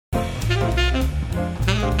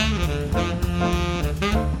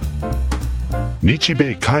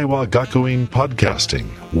Nichibei Kaiwa Gakuin Podcasting,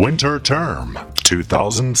 Winter Term,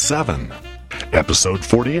 2007. Episode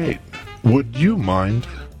 48. Would you mind?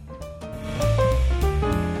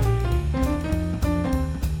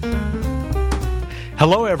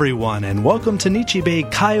 Hello, everyone, and welcome to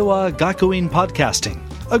Nichibei Kaiwa Gakuin Podcasting,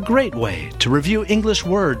 a great way to review English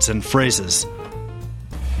words and phrases.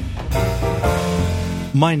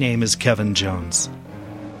 My name is Kevin Jones.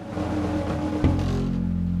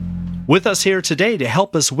 With us here today to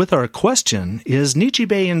help us with our question is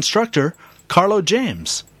Nichibei instructor Carlo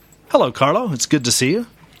James. Hello, Carlo. It's good to see you.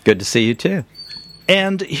 Good to see you, too.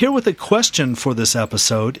 And here with a question for this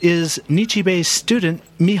episode is Nichibei student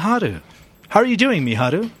Miharu. How are you doing,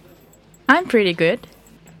 Miharu? I'm pretty good.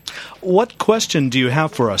 What question do you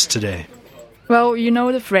have for us today? Well, you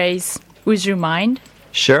know the phrase, would you mind?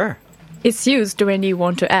 Sure. It's used when you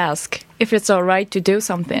want to ask if it's all right to do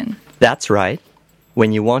something. That's right.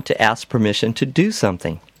 When you want to ask permission to do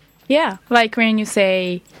something. Yeah, like when you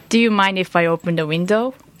say, do you mind if I open the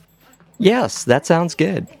window? Yes, that sounds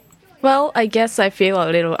good. Well, I guess I feel a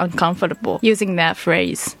little uncomfortable using that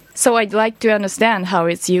phrase. So I'd like to understand how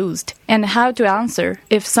it's used and how to answer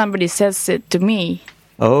if somebody says it to me.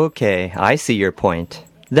 Okay, I see your point.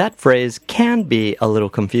 That phrase can be a little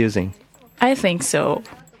confusing. I think so.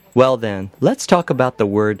 Well then, let's talk about the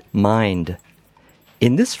word mind.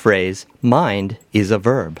 In this phrase, mind is a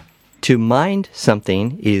verb. To mind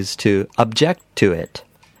something is to object to it.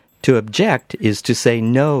 To object is to say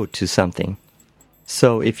no to something.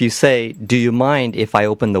 So if you say, do you mind if I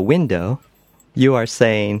open the window? You are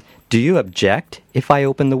saying, do you object if I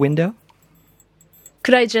open the window?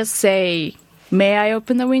 Could I just say, may I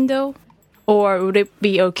open the window? Or would it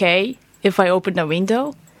be okay if I open the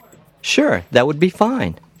window? Sure, that would be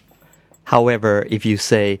fine. However, if you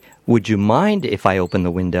say, would you mind if I open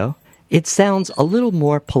the window? It sounds a little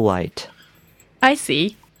more polite. I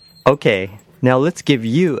see. Okay, now let's give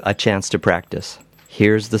you a chance to practice.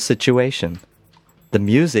 Here's the situation. The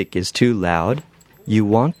music is too loud. You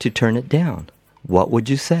want to turn it down. What would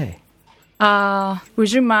you say?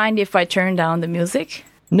 Would you mind if I turn down the music?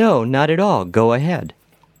 No, not at all. Go ahead.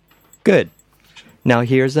 Good. Now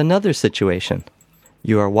here's another situation.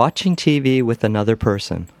 You are watching TV with another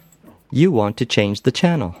person. You want to change the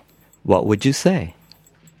channel. What would you say?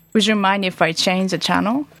 Would you mind if I change the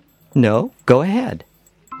channel? No, go ahead.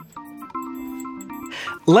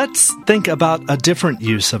 Let's think about a different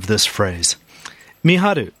use of this phrase.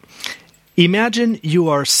 Miharu, imagine you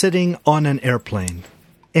are sitting on an airplane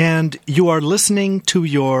and you are listening to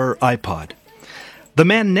your iPod. The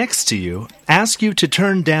man next to you asks you to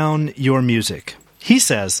turn down your music. He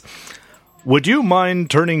says, would you mind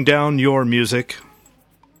turning down your music?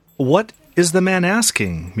 What is the man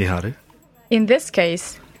asking, Miharu? In this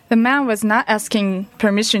case, the man was not asking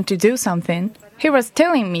permission to do something. He was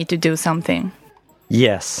telling me to do something.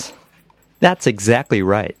 Yes, that's exactly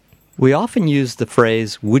right. We often use the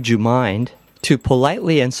phrase, would you mind, to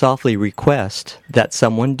politely and softly request that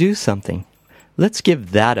someone do something. Let's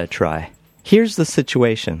give that a try. Here's the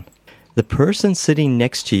situation. The person sitting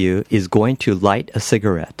next to you is going to light a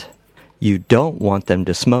cigarette. You don't want them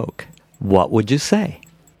to smoke. What would you say?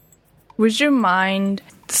 Would you mind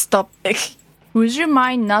Would you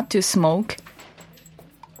mind not to smoke?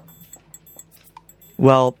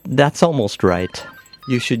 Well, that's almost right.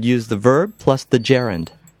 You should use the verb plus the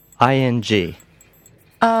gerund, ing.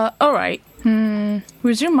 Alright.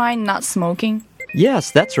 Would you mind not smoking?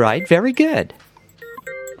 Yes, that's right. Very good.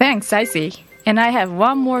 Thanks, I see. And I have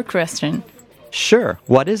one more question. Sure.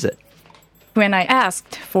 What is it? When I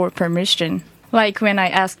asked for permission, like when I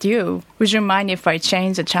asked you, would you mind if I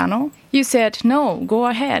change the channel? You said, no, go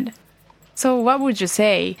ahead. So what would you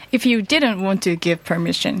say if you didn't want to give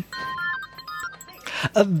permission?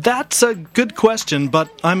 That's a good question, but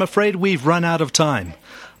I'm afraid we've run out of time.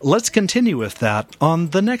 Let's continue with that on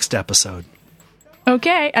the next episode.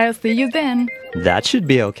 Okay, I'll see you then. That should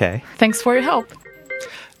be okay. Thanks for your help.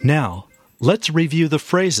 Now, let's review the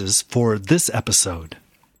phrases for this episode.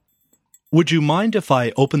 Would you mind if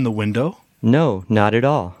I open the window? No, not at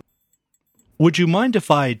all. Would you mind if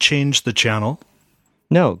I change the channel?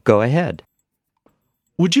 No, go ahead.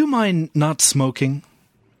 Would you mind not smoking?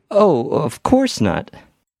 Oh, of course not.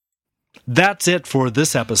 That's it for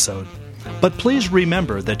this episode. But please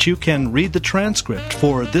remember that you can read the transcript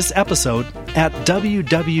for this episode at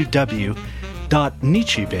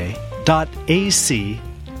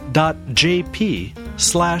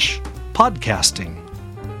www.nichibei.ac.jp/podcasting.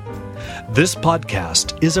 This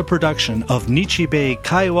podcast is a production of Nichibei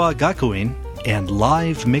Kaiwa Gakuin and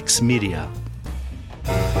Live Mix Media.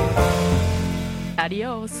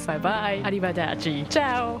 Adios. Bye bye. Arrivederci.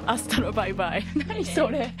 Ciao. Hasta lo bye bye. 何そ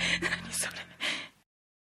れ